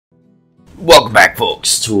Welcome back,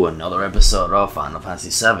 folks, to another episode of Final Fantasy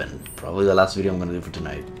VII. Probably the last video I'm gonna do for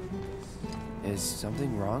tonight. Is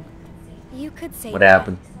something wrong? You could say What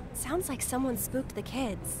happened? Sounds like someone spooked the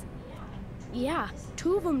kids. Yeah,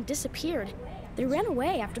 two of them disappeared. They ran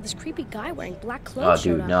away after this creepy guy wearing black Oh, clothes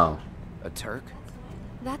showed dude, up. no. A Turk?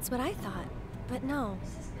 That's what I thought, but no.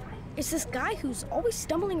 It's this guy who's always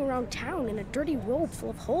stumbling around town in a dirty robe full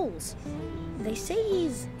of holes. They say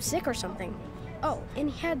he's sick or something. Oh, and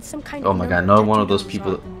he had some kind of Oh my god, number another one of tattooed those on his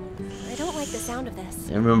people. arm. I don't like the sound of this.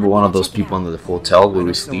 I remember one of those people in the hotel where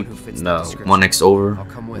we sleep. No, one next over.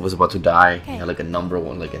 He was about to die. He had like a number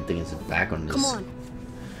one, like I think it's back on his. Come on.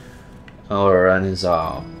 Or on his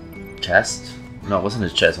chest. No, it wasn't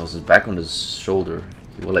his chest. It was his back on his shoulder.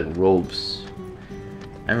 He wore like robes.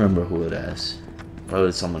 I remember who it is.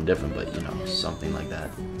 Probably someone different, but you know, something like that.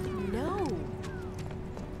 No.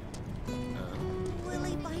 Will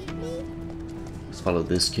he bite me? Let's follow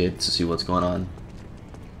this kid to see what's going on.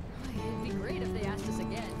 It'd be great if they asked us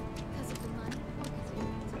again.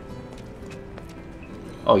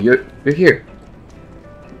 Oh, you're here.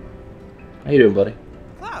 How you doing, buddy?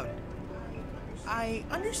 Cloud, I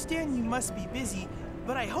understand you must be busy,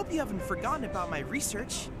 but I hope you haven't forgotten about my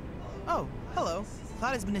research. Oh, hello.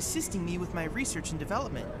 Cloud has been assisting me with my research and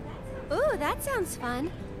development. Ooh, that sounds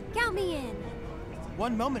fun. Count me in.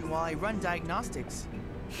 One moment while I run diagnostics.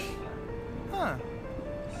 Huh.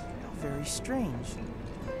 Very strange.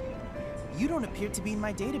 You don't appear to be in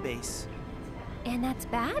my database. And that's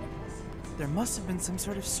bad? There must have been some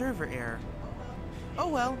sort of server error. Oh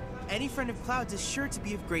well, any friend of Cloud's is sure to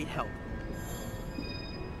be of great help.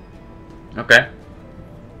 Okay.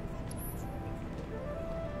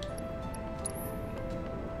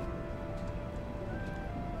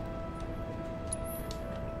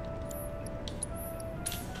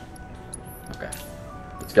 Okay.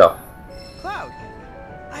 Let's go. Cloud,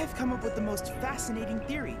 I have come up with the most fascinating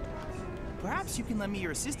theory. Perhaps you can lend me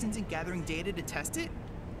your assistance in gathering data to test it?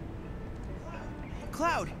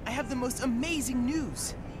 Cloud, I have the most amazing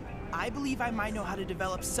news. I believe I might know how to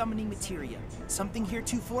develop summoning materia, something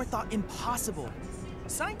heretofore thought impossible.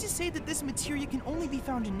 Scientists say that this materia can only be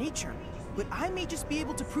found in nature, but I may just be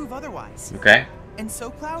able to prove otherwise. Okay. And so,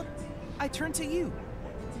 Cloud, I turn to you.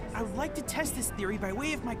 I would like to test this theory by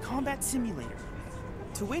way of my combat simulator.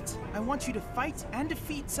 To wit, I want you to fight and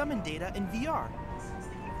defeat summon data in VR.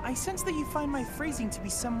 I sense that you find my phrasing to be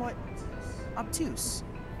somewhat obtuse.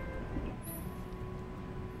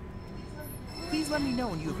 Please let me know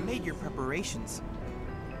when you have made your preparations.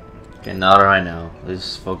 Okay, not right now.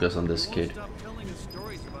 Let's focus on this kid.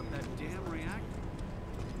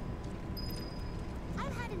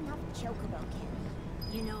 I've had enough chocobo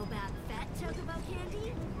candy. You know about fat chocobo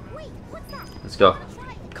candy? Wait, what's that? Let's go.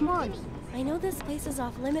 Come on. I know this place is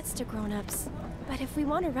off limits to grown-ups, but if we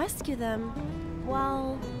want to rescue them,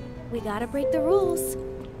 well, we gotta break the rules.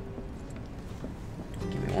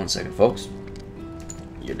 Give me 1 second, folks.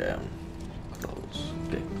 You're down. Close.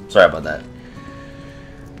 Okay. Sorry about that.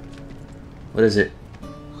 What is it?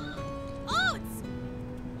 Oh,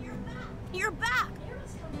 you're back.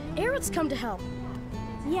 Aerith's come to help.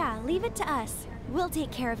 Yeah, leave it to us. We'll take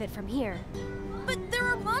care of it from here. But there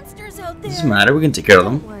are monsters out there. Doesn't matter. We can take care of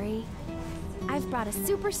Don't them. worry. I've brought a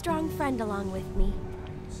super strong friend along with me.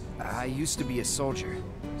 I used to be a soldier.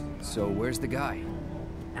 So where's the guy?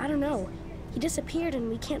 I don't know. He disappeared and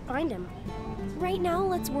we can't find him. Right now,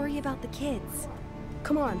 let's worry about the kids.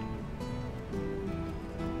 Come on.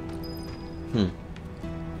 You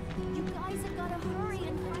guys have got to hurry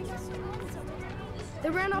and find us. They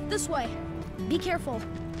ran off this way. Be careful.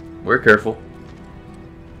 We're careful.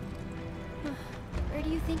 Where do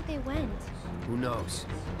you think they went? Who knows?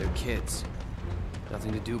 They're kids.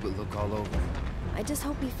 Nothing to do but look all over. I just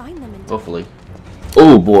hope we find them in time. Hopefully.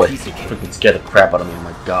 Oh boy. Freaking scared the crap out of me. Oh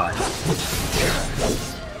my god.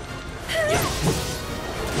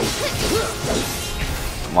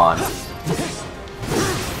 Come on.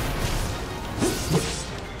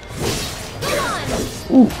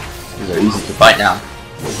 Ooh. These are easy to fight now.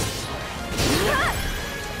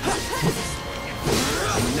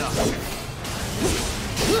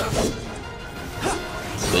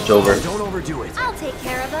 Switch over. Don't overdo it. I'll take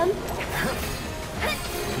care of them.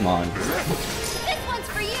 Come on. This one's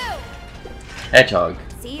for you. Hedgehog.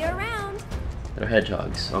 See you around. They're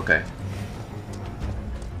hedgehogs. Okay.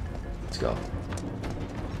 Let's go.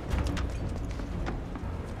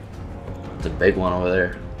 It's a big one over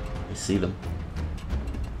there. I see them.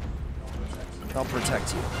 I'll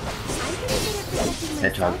protect you. I'm pretty good at protecting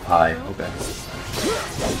Hedgehog myself. pie. Okay.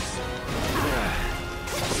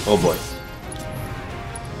 Oh boy.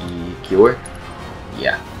 Cure?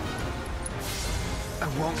 Yeah. I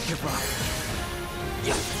won't give up.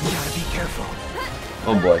 You gotta be careful.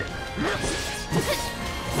 Oh boy.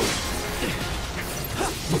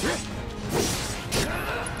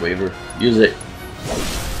 Waver. Use it.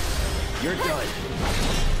 You're done.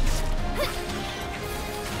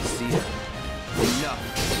 See ya. Enough.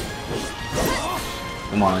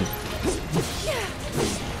 Come on.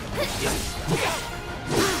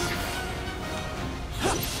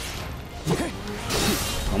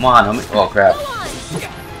 Come on, homie. Oh crap.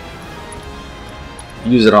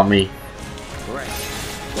 Use it on me. Right.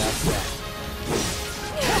 That's that.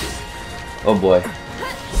 Oh boy.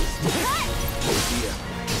 See ya.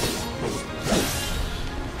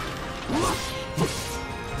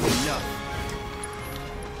 Enough.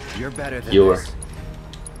 You're better than Cure. this.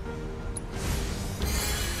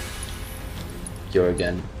 Cure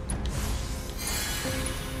again.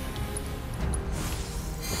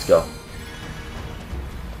 Let's go.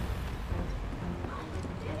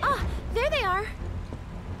 Ah, there they are.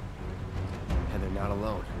 And they're not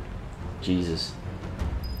alone. Jesus.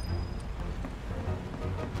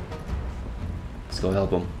 Let's go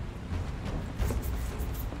help him.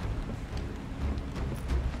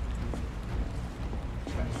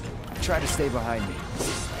 Try to stay behind me.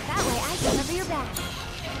 That way I can cover your back.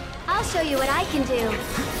 I'll show you what I can do.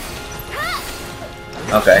 Ha!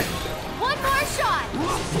 Okay. One more shot.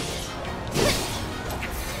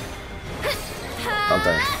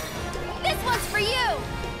 Okay. This one's for you.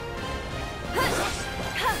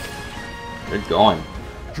 Good going.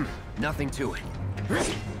 Nothing to it.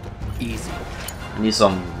 Easy. I need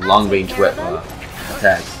some long range whip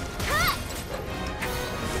attacks.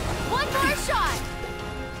 One more shot.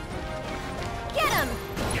 Get him.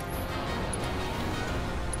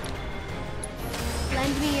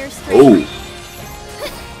 Lend me your strength. Oh.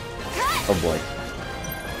 Oh boy.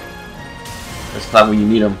 Let's clap when you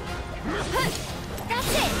need him.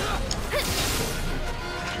 That's it.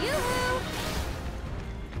 Yoo-hoo.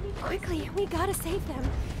 Quickly, we gotta save them.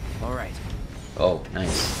 All right. Oh,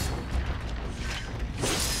 nice.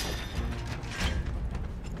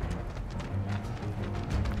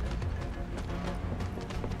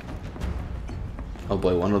 Oh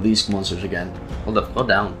boy, one of these monsters again. Hold up, go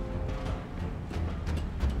down.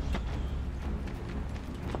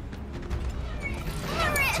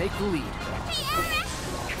 Take the lead.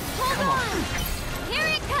 Hold on. Here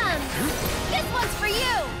it comes. This one's for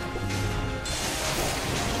you.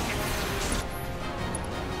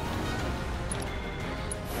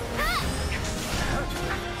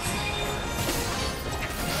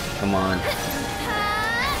 Come on.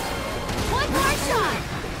 One more shot.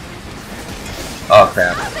 Oh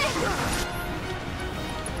crap.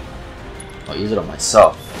 I'll use it on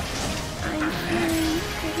myself. I'm feeling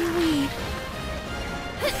pretty weak.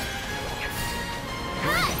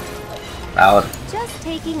 Loud. Just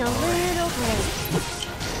taking a little break.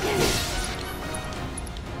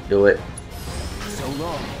 Do it. So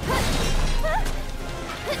long.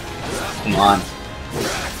 Come on.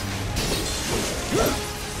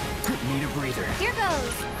 Need a breather. Here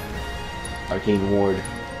goes. Arcane ward.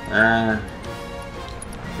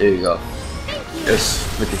 There you go. Thank you. Just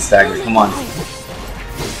freaking stagger. Come on.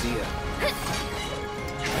 See ya.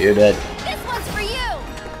 You're dead. This one's for you.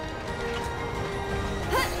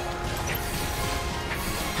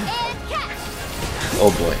 And catch.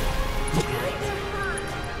 Oh boy.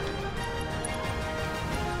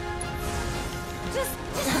 This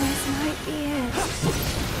might be it.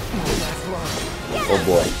 Last long. Oh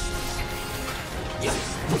boy.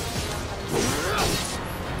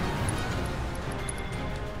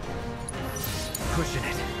 Pushing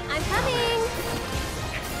it. I'm coming.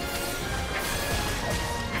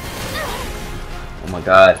 Oh my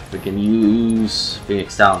god. Freaking use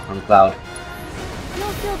Phoenix down on Cloud.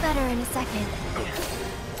 You'll feel better in a second.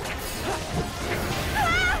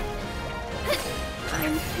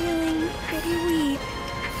 I'm feeling pretty weak.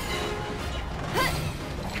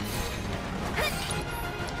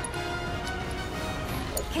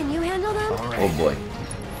 Can you handle them? All right. Oh boy.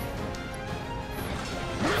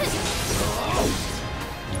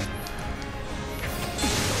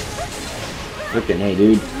 Freaking hey,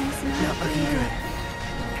 dude. It's not Looking good. good.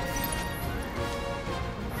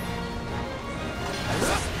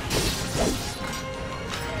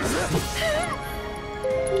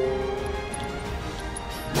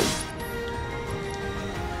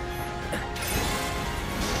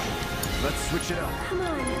 Let's switch it up. Come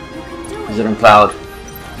on, you can do Use it. it on Cloud.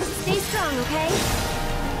 Stay strong, okay?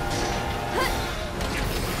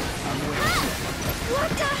 What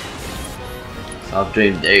the? Soft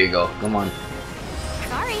dream. There you go. Come on.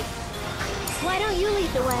 Sorry. Why don't you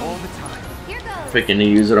lead the All way? the time. Here goes. Freaking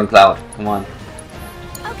use it on Cloud. Come on.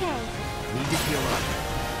 okay. Need to heal up.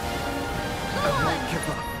 I won't give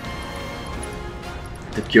up.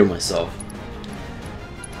 To cure myself.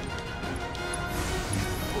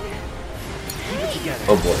 Keep it together.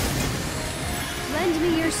 Oh boy. Lend me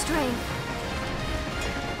your strength.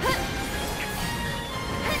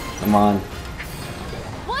 Come on.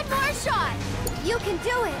 One more shot. You can do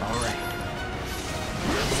it. All right.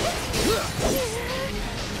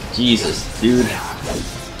 Jesus, dude.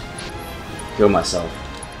 Kill myself.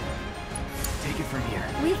 Take it from here.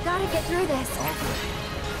 We've got to get through this. All good.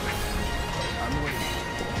 I'm waiting.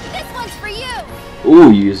 This one's for you.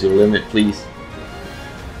 Ooh, use your limit, please.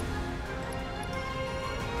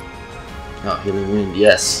 Oh, healing wind,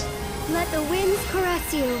 yes. Let the winds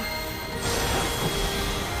caress you.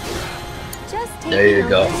 Just take There you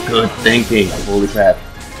go. Good thinking. Holy crap.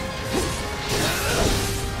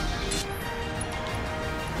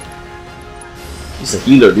 He's a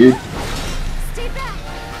healer, dude. Stay back.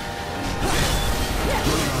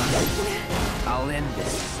 I'll end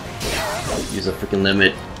this. Use a freaking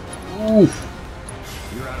limit. Ooh.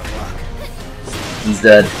 You're out of luck. He's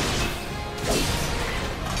dead.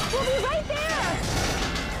 We'll be right there.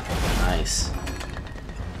 Nice.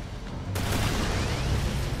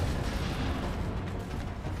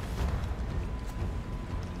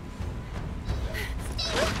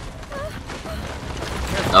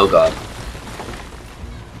 Oh god.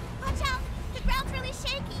 Watch out! The ground's really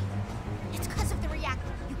shaky. It's because of the reactor.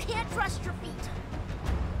 You can't trust your feet.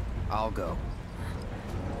 I'll go.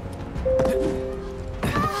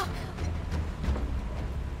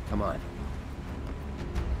 Come on.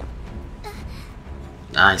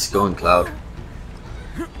 Nice going, Cloud.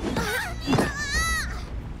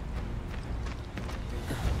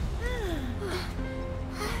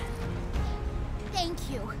 Thank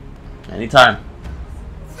you. Anytime.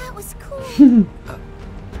 That was cool.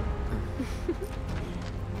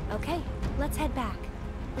 Okay, let's head back.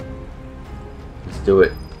 Let's do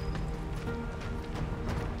it.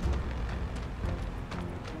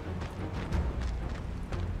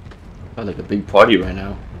 Got like a big party right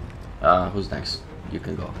now. Who's next? You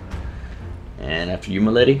can go. And after you,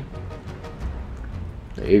 milady.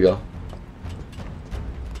 There you go.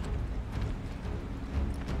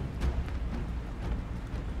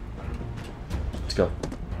 Let's go.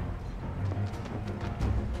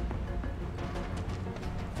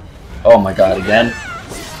 Oh my god, again?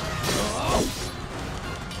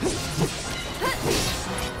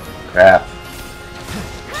 Crap.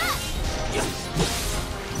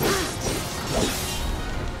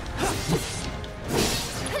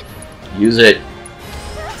 Use it.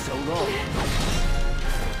 So long.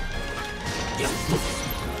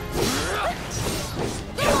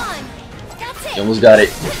 Come on. That's it. You almost got it.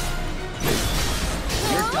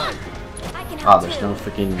 You're done. I can Ah, help there's too. no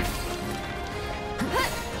freaking.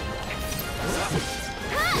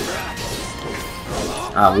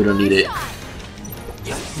 Ah, we don't need it.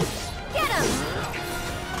 Get him.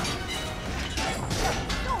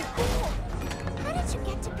 How did you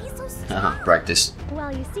get to be so strong? Practice.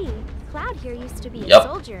 Well, you see, Cloud here used to be Yup. a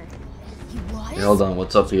soldier. You was? Hey, hold on,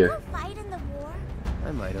 what's up Did you here? ever fight in the war?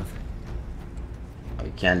 I might have. Oh,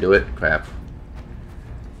 you can't do it? Crap.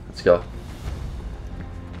 Let's go.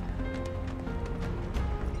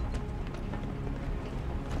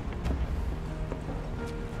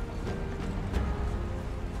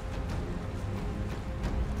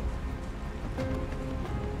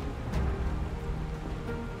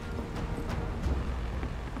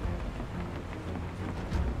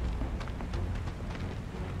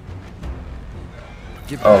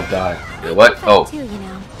 Get Oh god. Wait, what? Oh, Too, you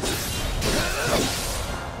know.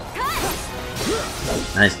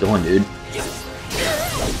 nice going, dude.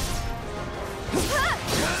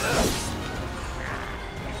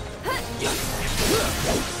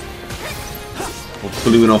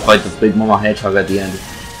 Hopefully we don't fight the big mama hedgehog at the end.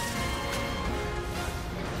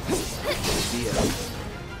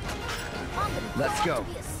 Let's go. To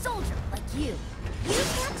be a soldier like you. You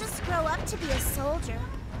can't just grow up to be a soldier.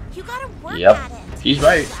 You gotta work Yep. at it. He's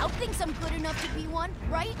right. Cloud thinks I'm good enough to be one,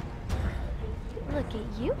 right? Look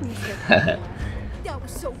at you, Mr. That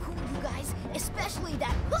was so cool, you guys. Especially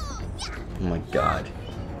that. Yeah. Oh my god. It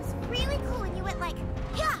was really cool, and you went like,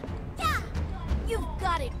 yeah, yeah. You've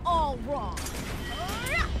got it all wrong.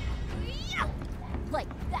 Yeah, yeah. Like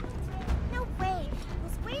that. No way. It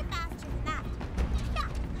was way faster than that. Yeah,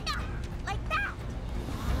 yeah. Like that.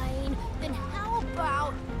 Fine. Then how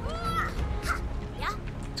about? Yeah.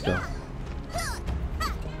 Let's go.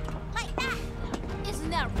 Like that. Isn't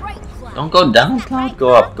that right, Cloud? Don't go down, Cloud. Go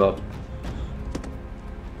up, go up.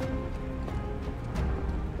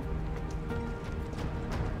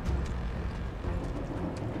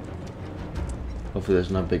 Hopefully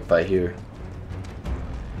there's no big fight here.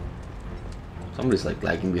 Somebody's like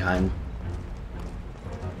lagging behind.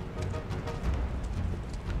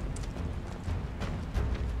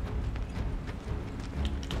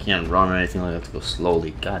 Can't run or anything, like I have to go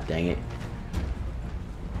slowly. God dang it.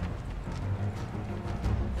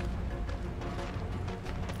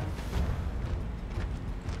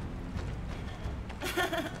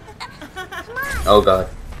 Oh god.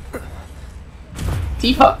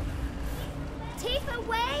 Tifa! Tifa,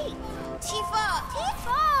 wait! Tifa!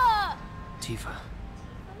 Tifa! Tifa.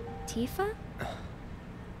 Tifa?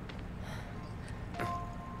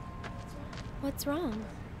 What's wrong?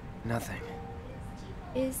 Nothing.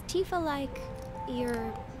 Is Tifa like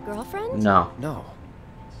your girlfriend? No. No,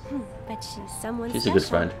 Bet she's someone She's a special. good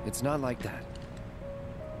friend. it's not like that.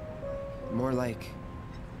 More like...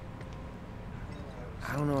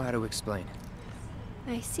 I don't know how to explain.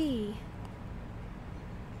 I see.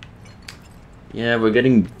 Yeah, we're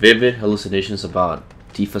getting vivid hallucinations about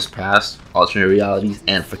Tifa's past, alternate realities,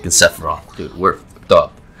 and freaking Sephiroth. Dude, we're fucked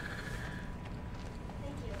up.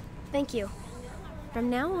 Thank you. From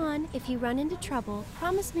now on, if you run into trouble,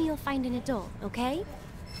 promise me you'll find an adult, okay?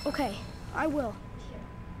 Okay, I will.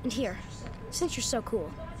 And here, since you're so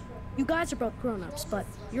cool, you guys are both grown-ups, but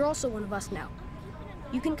you're also one of us now.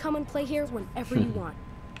 You can come and play here whenever you want.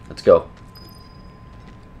 Let's go.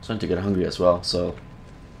 I'm starting to get hungry as well, so...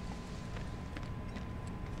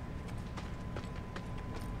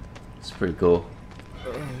 It's pretty cool.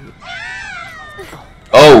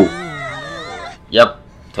 Oh! Yep,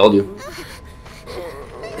 told you.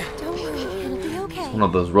 Don't worry, it'll be okay. One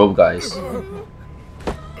of those robe guys.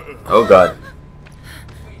 Oh god.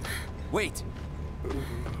 Wait!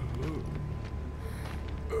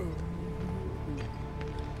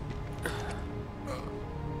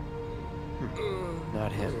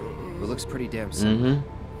 Not him. It looks pretty damn similar.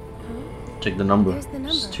 Mm-hmm. Check the number. There's the number.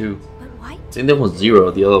 It's 2. But why? I think that was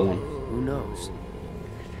 0, the other one. Who knows?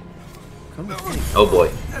 Come to think. Oh boy.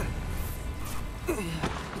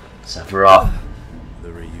 Sephiroth.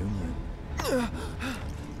 The reunion.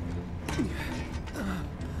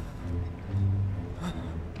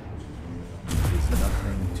 Is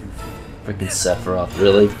nothing to fear. Freaking Sephiroth,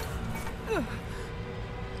 really?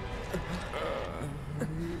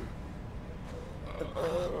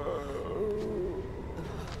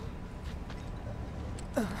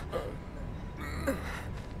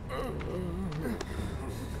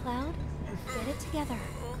 Cloud, get it together.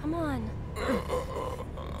 Come on.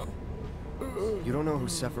 You don't know who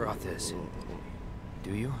Sephiroth is,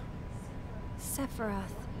 do you?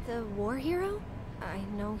 Sephiroth, the war hero? I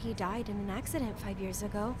know he died in an accident 5 years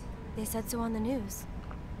ago. They said so on the news.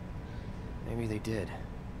 Maybe they did.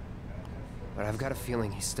 But I've got a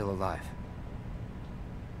feeling he's still alive.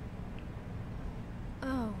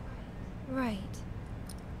 Oh, right.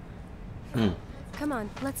 Hmm. Come on,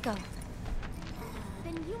 let's go.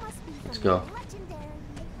 Then you must be Let's from go. the legendary.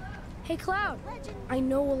 Hey, Cloud. I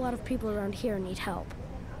know a lot of people around here need help.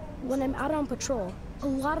 When I'm out on patrol, a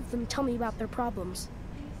lot of them tell me about their problems.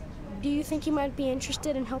 Do you think you might be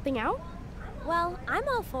interested in helping out? Well, I'm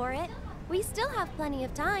all for it. We still have plenty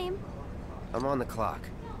of time. I'm on the clock.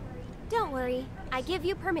 Don't worry, I give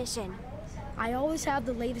you permission. I always have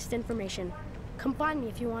the latest information. Come find me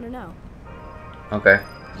if you want to know. Okay.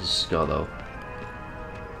 Just go though.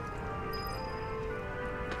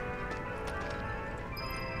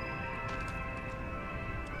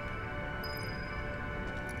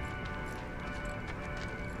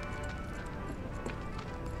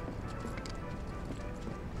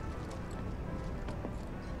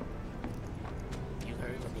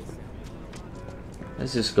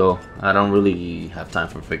 Let's just go. I don't really have time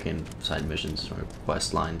for freaking side missions or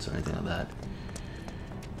quest lines or anything like that.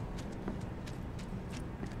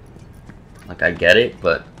 Like, I get it,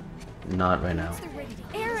 but not right now.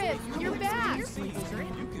 Eric, you're back!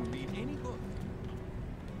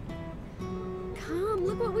 Come,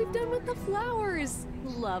 look what we've done with the flowers.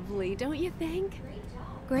 Lovely, don't you think?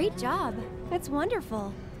 Great job. That's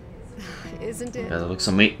wonderful. Isn't it? Yeah, that looks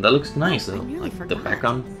amazing. That looks nice I though. nearly Like the forgot.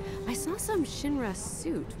 background. I saw some Shinra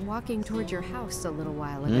suit walking toward your house a little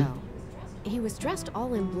while Hmm? ago. He was dressed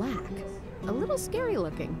all in black. A little scary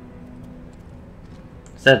looking.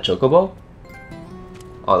 Is that a chocobo?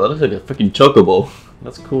 Oh, that looks like a freaking chocobo.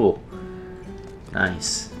 That's cool.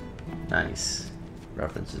 Nice. Nice.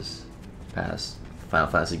 References. Past Final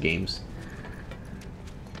Fantasy games.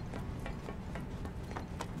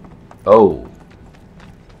 Oh.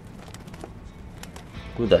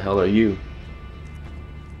 Who the hell are you?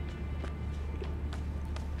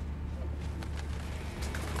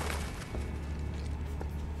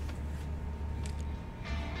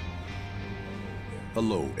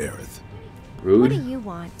 Hello, Aerith. What do Rude. you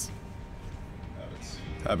want?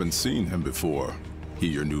 Haven't seen him before. He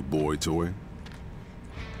your new boy toy?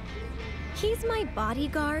 He's my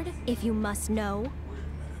bodyguard, if you must know.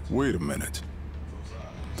 Wait a minute.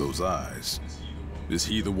 Those eyes. Is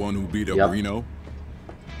he the one who beat up Yep. Reno?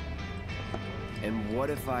 And what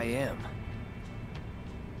if I am?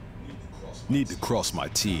 Need to cross my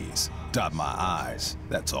T's, dot my I's,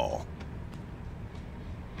 that's all.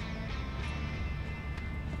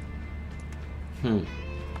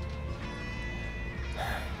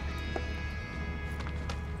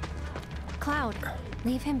 Cloud,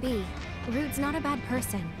 leave him be. Rude's not a bad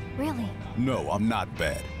person, really. No, I'm not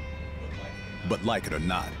bad. But like it or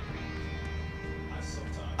not,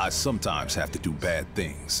 I sometimes have to do bad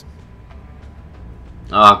things.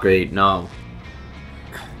 Oh, great. No.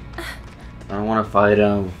 I don't want to fight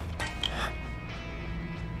him.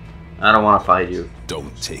 I don't want to fight you.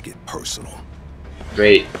 Don't take it personal.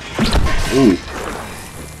 Great. Ooh.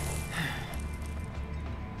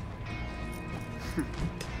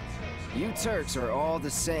 You Turks are all the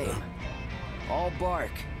same. All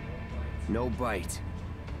bark, no bite.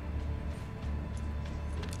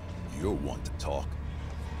 You're one to talk.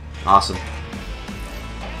 Awesome.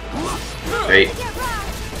 Great.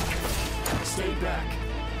 Stay back.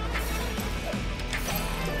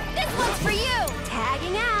 This one's for you!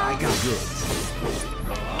 Tagging out! I got good.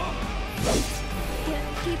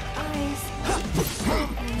 Can't keep eyes.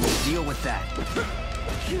 Deal with that.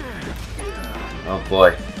 Oh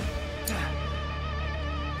boy.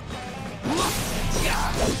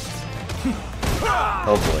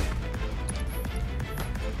 Oh boy.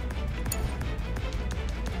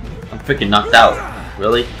 I'm freaking knocked out.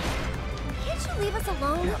 Really? Can't you leave us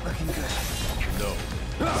alone? Not looking good.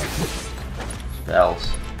 Spells.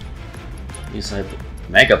 Use my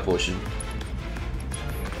mega potion.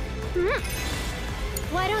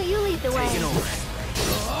 Why don't you lead the way? Taking over.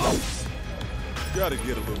 Gotta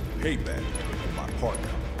get a little payback for my partner.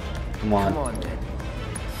 Come on. Come on, then.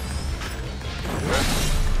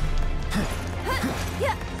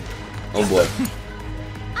 Oh boy.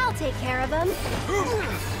 I'll take care of him.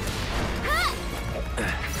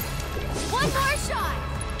 One more shot!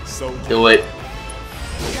 So Do it.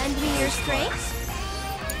 Lend me your strength.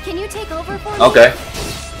 Can you take over for me? Okay.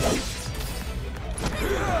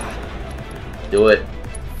 Do it.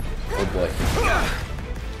 Oh boy.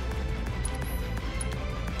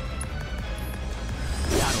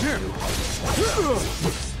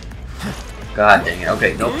 God dang it.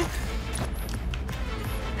 Okay, nope.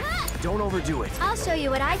 Don't overdo it. I'll show you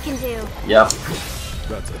what I can do. Yep.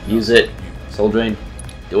 that's enough. Use it. Soul drain.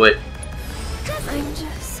 Do it. I'm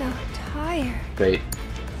just so tired. Great.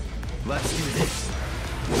 Let's do this.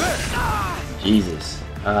 Jesus.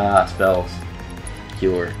 Spells.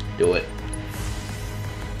 Cure. Do it.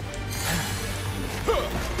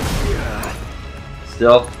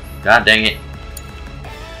 Still. God dang it.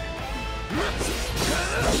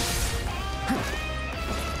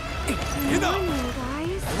 Morning,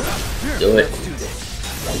 guys. Do it. Let's do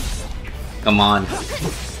this. Come on.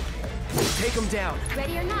 Take him down.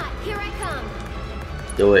 Ready or not, here I come.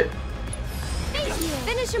 Do it. Thank you.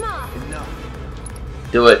 Finish him off. No.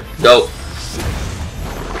 Do it. Go.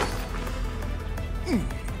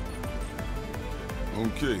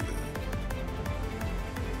 Okay then.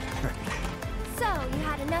 So, you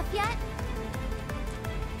had enough yet?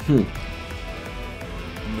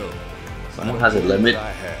 No. Someone has a limit.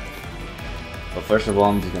 I have. But first of all,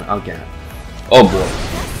 I'm just gonna. Okay. Oh boy.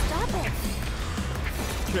 Just stop it.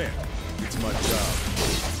 Can't. It's my job.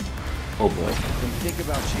 Oh boy. Then think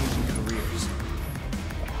about changing careers.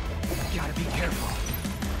 Gotta be careful.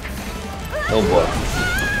 Oh boy.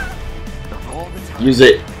 All the time. Use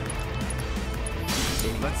it.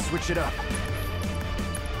 Let's switch it up.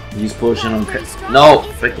 Use potion on. No.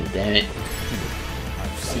 Freaking damn it.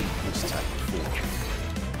 I've seen this type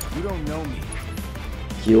before. You don't know me.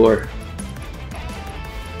 Cure.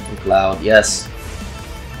 Cloud. Yes.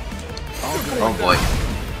 All good. Oh boy.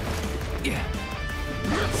 Yeah.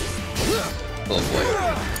 Oh boy.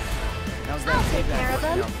 How's that I'll take care payback of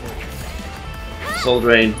working him. out for you? Soul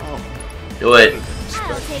drain. Do it.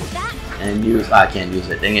 I'll take that. And use. I can't use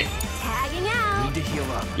it. Dang it. Tagging out. Need to heal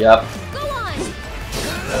up. Yep. Go on.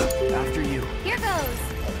 After you. Here goes.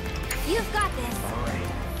 You've got this. All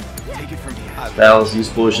right. Take it from here. Spells. Use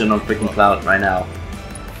potion on freaking Cloud right now.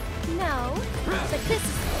 No, but this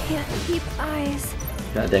is... Can't keep eyes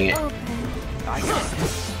God dang it. open. I got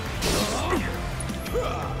this.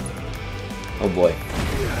 Oh boy.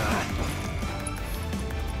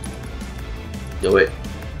 Do it.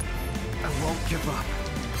 I won't give up.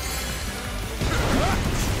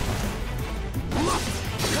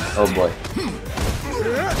 Oh boy.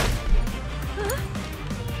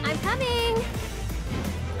 I'm coming.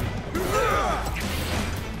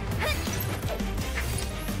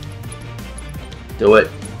 Do it.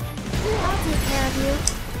 I'll take care of you.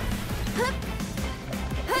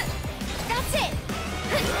 That's it.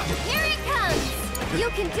 Here it comes. You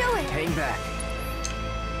can do it. Hang back.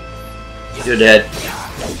 You're dead.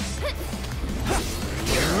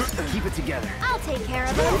 Keep it together. I'll take care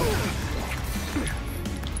of him.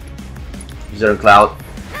 Is there a cloud?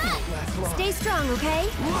 Stay strong, okay?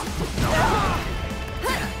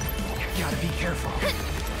 Gotta be careful.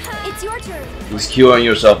 It's your turn. He's curing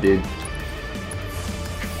yourself, dude.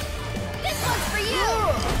 This one's for you.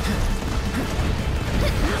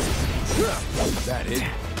 That it?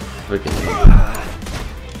 Freaking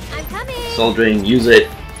I'm coming. soul drain. Use it.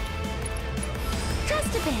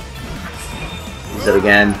 Just a bit. Use it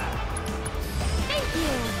again. Thank you.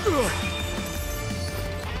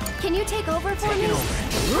 Can you take over for me?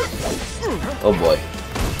 Oh boy.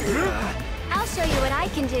 I'll show you what I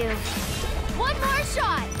can do. One more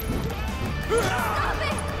shot. Stop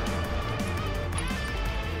it.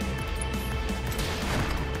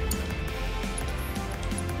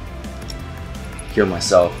 Kill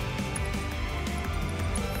myself.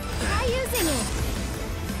 Try using it.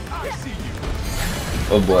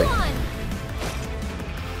 Oh boy. Come on.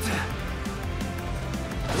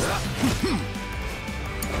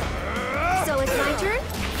 So it's my turn?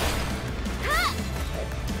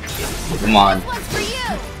 Come on. This one's for you.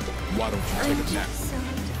 Why don't you take a nap? So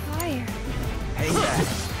tired. Hang back.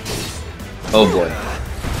 Oh boy.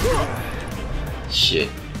 Shit.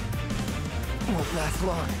 Won't last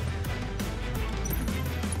long.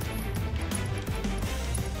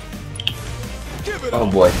 Oh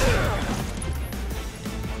boy.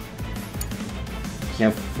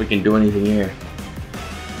 Can't freaking do anything here.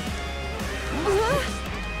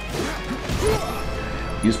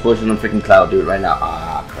 Use push on the freaking cloud, do it right now.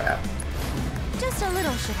 Ah, crap. Just a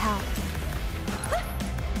little should help.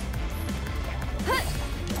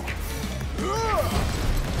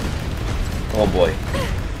 Oh boy.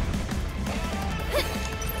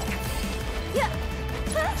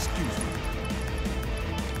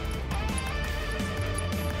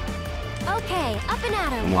 Okay, up and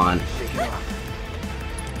at him. Come on.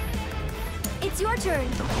 It's your turn.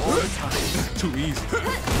 Too easy.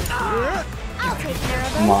 I'll take care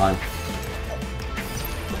of him. Come on.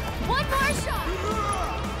 One more shot.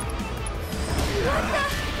 What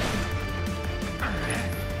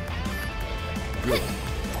the?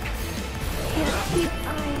 Can't keep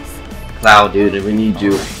eyes. Cloud, dude, we need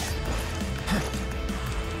you.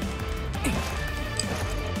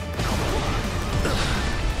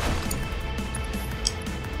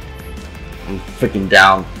 I'm freaking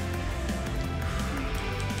down.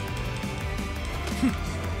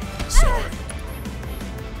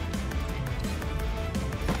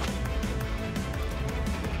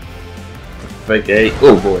 Frick, hey.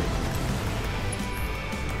 Oh boy.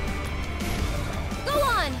 Go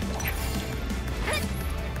on.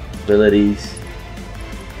 Abilities.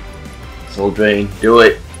 Soul drain. Do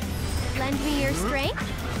it. Lend me your strength.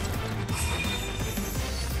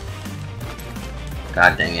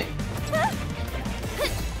 God dang it.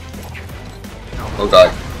 Oh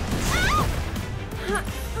god.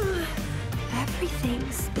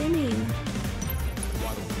 Everything's spinning.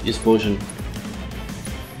 Use potion.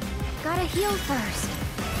 Gotta heal first.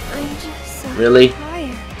 I'm just so Really?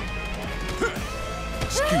 tired.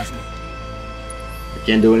 Excuse me. I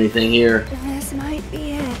can't do anything here. This might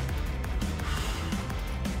be it.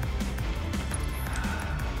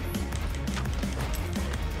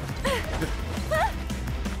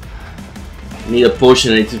 Need a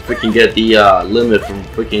potion. I need to freaking get the limit from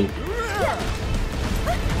freaking.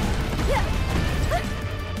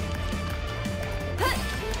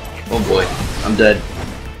 Oh boy, I'm dead.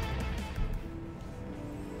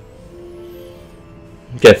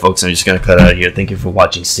 Okay, folks, I'm just gonna cut out here. Thank you for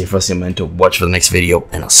watching. Stay frosty and mental. Watch for the next video,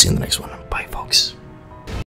 and I'll see you in the next one. Bye.